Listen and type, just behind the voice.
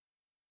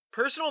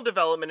Personal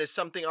development is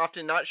something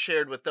often not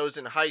shared with those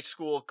in high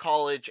school,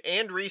 college,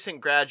 and recent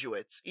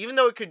graduates, even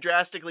though it could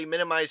drastically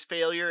minimize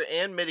failure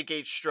and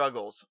mitigate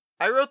struggles.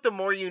 I wrote The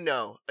More You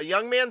Know, a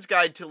young man's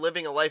guide to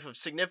living a life of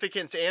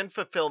significance and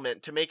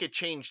fulfillment to make a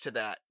change to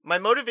that. My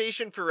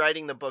motivation for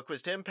writing the book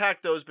was to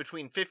impact those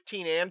between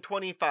 15 and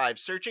 25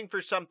 searching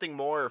for something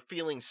more or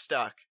feeling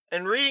stuck.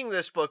 And reading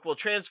this book will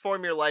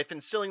transform your life,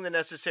 instilling the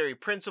necessary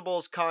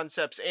principles,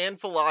 concepts, and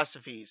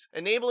philosophies,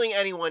 enabling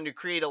anyone to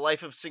create a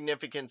life of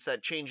significance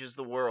that changes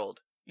the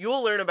world. You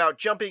will learn about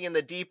jumping in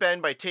the deep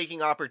end by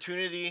taking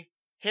opportunity,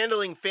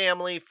 handling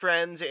family,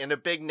 friends, and a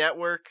big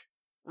network,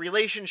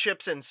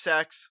 relationships and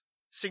sex,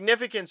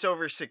 significance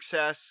over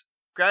success,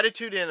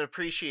 gratitude and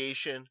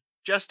appreciation,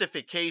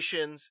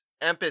 justifications,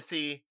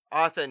 empathy,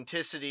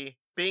 authenticity,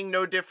 being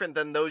no different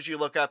than those you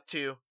look up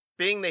to,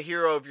 being the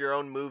hero of your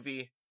own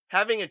movie,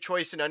 having a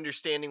choice and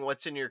understanding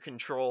what's in your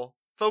control,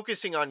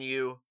 focusing on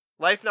you,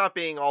 life not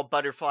being all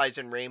butterflies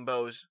and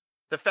rainbows,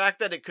 the fact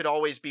that it could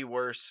always be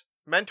worse,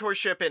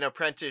 mentorship and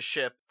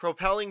apprenticeship,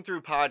 propelling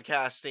through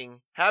podcasting,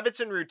 habits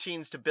and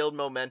routines to build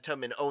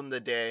momentum and own the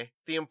day,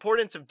 the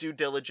importance of due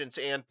diligence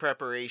and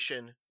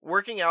preparation,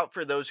 working out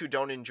for those who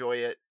don't enjoy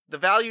it, the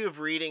value of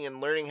reading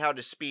and learning how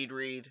to speed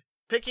read,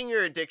 picking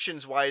your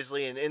addictions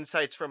wisely and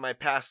insights from my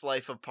past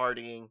life of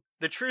partying,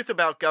 the truth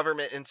about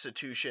government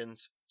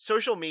institutions,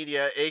 social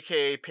media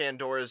aka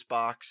Pandora's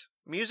box,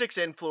 music's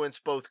influence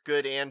both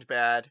good and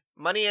bad,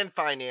 money and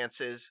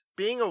finances,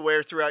 being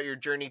aware throughout your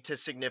journey to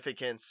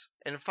significance,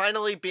 and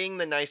finally being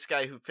the nice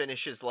guy who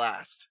finishes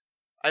last.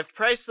 I've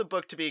priced the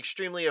book to be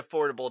extremely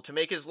affordable to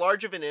make as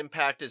large of an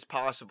impact as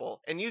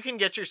possible, and you can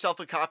get yourself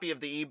a copy of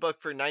the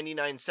ebook for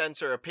 99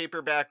 cents or a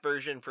paperback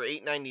version for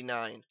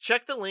 $8.99.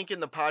 Check the link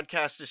in the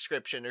podcast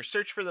description or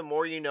search for The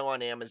More You Know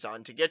on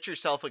Amazon to get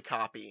yourself a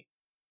copy.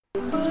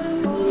 I'm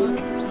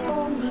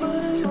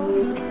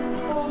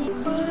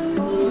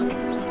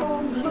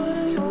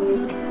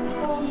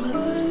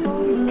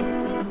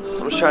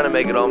just trying to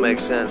make it all make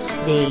sense.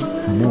 The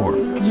More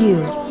You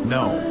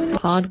Know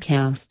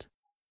Podcast.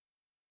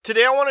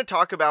 Today I want to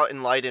talk about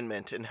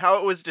enlightenment and how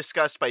it was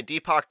discussed by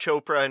Deepak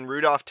Chopra and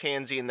Rudolph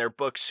Tanzi in their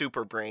book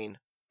Superbrain.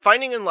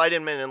 Finding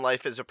enlightenment in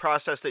life is a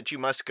process that you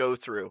must go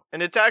through,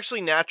 and it's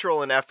actually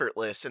natural and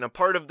effortless and a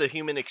part of the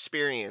human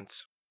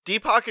experience.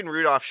 Deepak and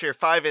Rudolph share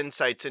 5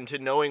 insights into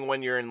knowing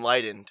when you're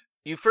enlightened.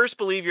 You first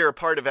believe you're a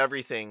part of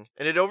everything,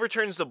 and it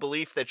overturns the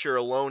belief that you're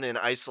alone and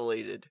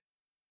isolated.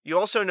 You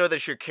also know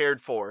that you're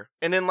cared for,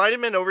 and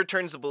enlightenment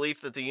overturns the belief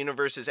that the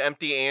universe is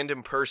empty and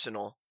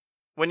impersonal.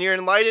 When you're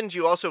enlightened,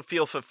 you also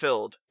feel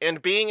fulfilled,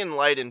 and being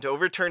enlightened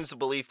overturns the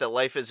belief that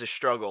life is a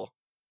struggle.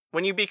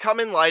 When you become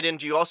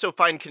enlightened, you also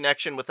find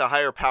connection with the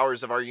higher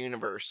powers of our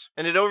universe,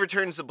 and it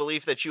overturns the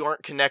belief that you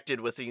aren't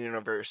connected with the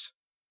universe.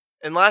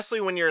 And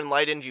lastly, when you're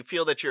enlightened, you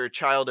feel that you're a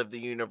child of the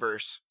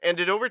universe, and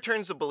it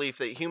overturns the belief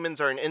that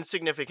humans are an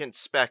insignificant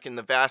speck in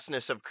the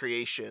vastness of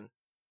creation.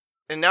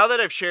 And now that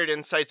I've shared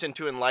insights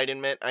into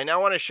enlightenment, I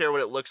now want to share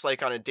what it looks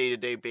like on a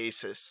day-to-day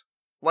basis.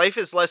 Life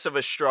is less of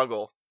a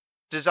struggle.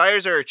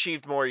 Desires are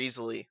achieved more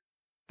easily.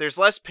 There's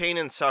less pain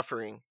and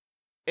suffering.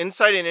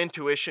 Insight and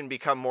intuition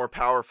become more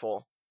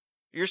powerful.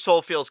 Your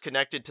soul feels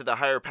connected to the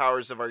higher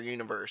powers of our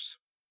universe.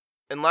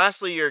 And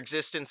lastly, your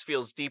existence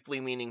feels deeply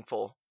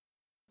meaningful.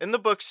 In the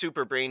book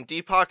Superbrain,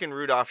 Deepak and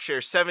Rudolph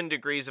share 7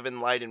 degrees of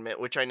enlightenment,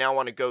 which I now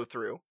want to go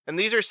through. And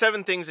these are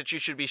 7 things that you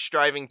should be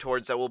striving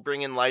towards that will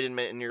bring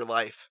enlightenment in your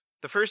life.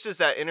 The first is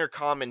that inner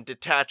calm and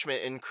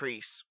detachment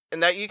increase,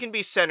 and that you can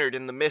be centered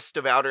in the midst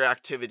of outer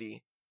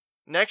activity.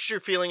 Next, your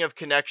feeling of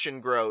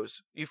connection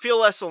grows. You feel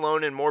less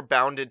alone and more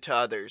bounded to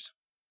others.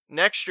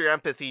 Next, your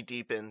empathy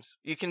deepens.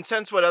 You can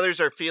sense what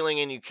others are feeling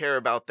and you care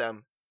about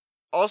them.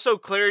 Also,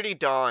 clarity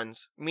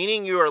dawns,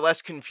 meaning you are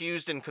less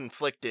confused and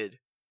conflicted.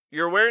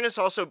 Your awareness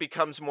also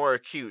becomes more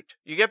acute.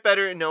 You get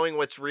better at knowing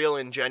what's real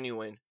and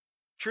genuine.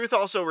 Truth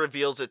also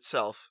reveals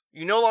itself.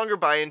 You no longer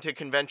buy into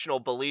conventional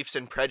beliefs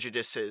and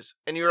prejudices,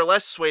 and you are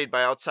less swayed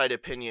by outside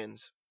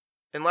opinions.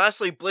 And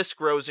lastly, bliss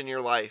grows in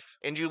your life,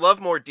 and you love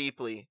more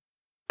deeply.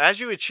 As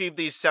you achieve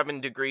these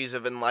 7 degrees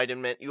of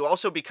enlightenment, you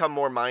also become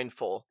more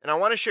mindful, and I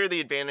want to share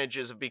the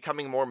advantages of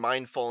becoming more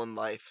mindful in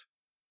life.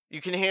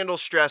 You can handle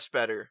stress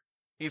better.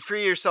 You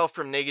free yourself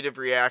from negative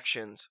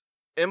reactions.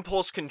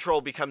 Impulse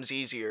control becomes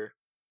easier.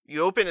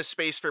 You open a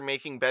space for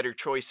making better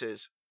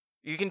choices.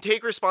 You can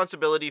take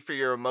responsibility for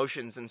your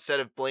emotions instead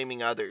of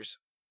blaming others.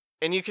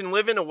 And you can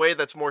live in a way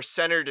that's more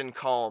centered and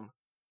calm.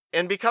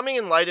 And becoming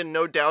enlightened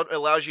no doubt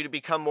allows you to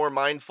become more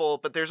mindful,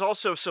 but there's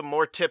also some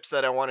more tips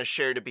that I want to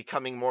share to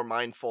becoming more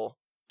mindful.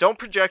 Don't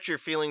project your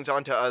feelings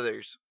onto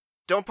others.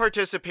 Don't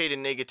participate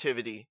in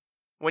negativity.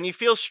 When you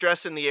feel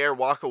stress in the air,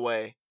 walk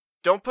away.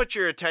 Don't put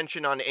your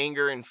attention on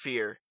anger and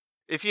fear.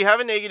 If you have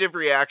a negative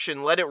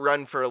reaction, let it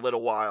run for a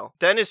little while.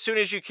 Then as soon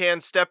as you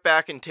can, step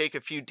back and take a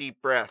few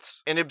deep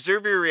breaths, and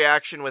observe your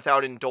reaction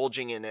without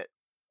indulging in it.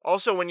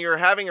 Also, when you're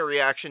having a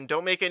reaction,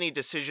 don't make any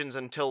decisions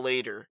until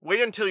later. Wait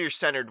until you're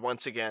centered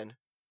once again.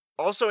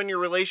 Also, in your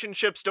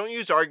relationships, don't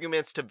use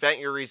arguments to vent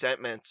your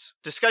resentments.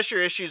 Discuss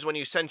your issues when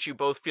you sense you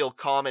both feel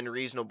calm and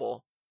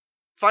reasonable.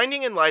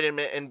 Finding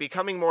enlightenment and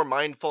becoming more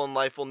mindful in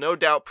life will no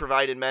doubt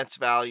provide immense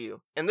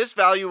value, and this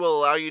value will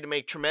allow you to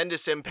make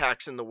tremendous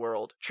impacts in the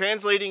world,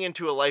 translating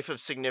into a life of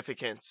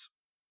significance.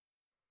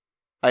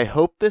 I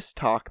hope this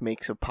talk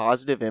makes a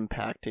positive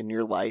impact in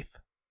your life.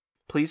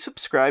 Please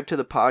subscribe to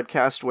the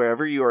podcast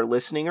wherever you are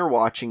listening or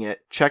watching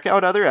it, check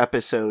out other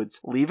episodes,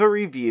 leave a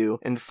review,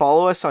 and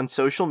follow us on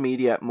social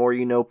media at More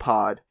You Know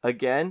Pod.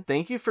 Again,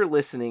 thank you for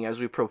listening as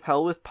we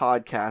propel with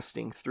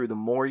podcasting through the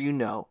more you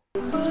know.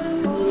 I'm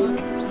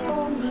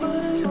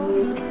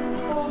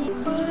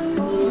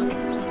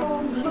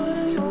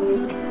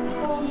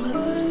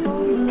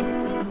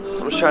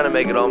just trying to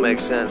make it all make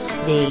sense.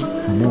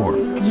 The More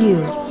You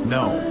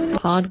No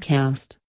Podcast.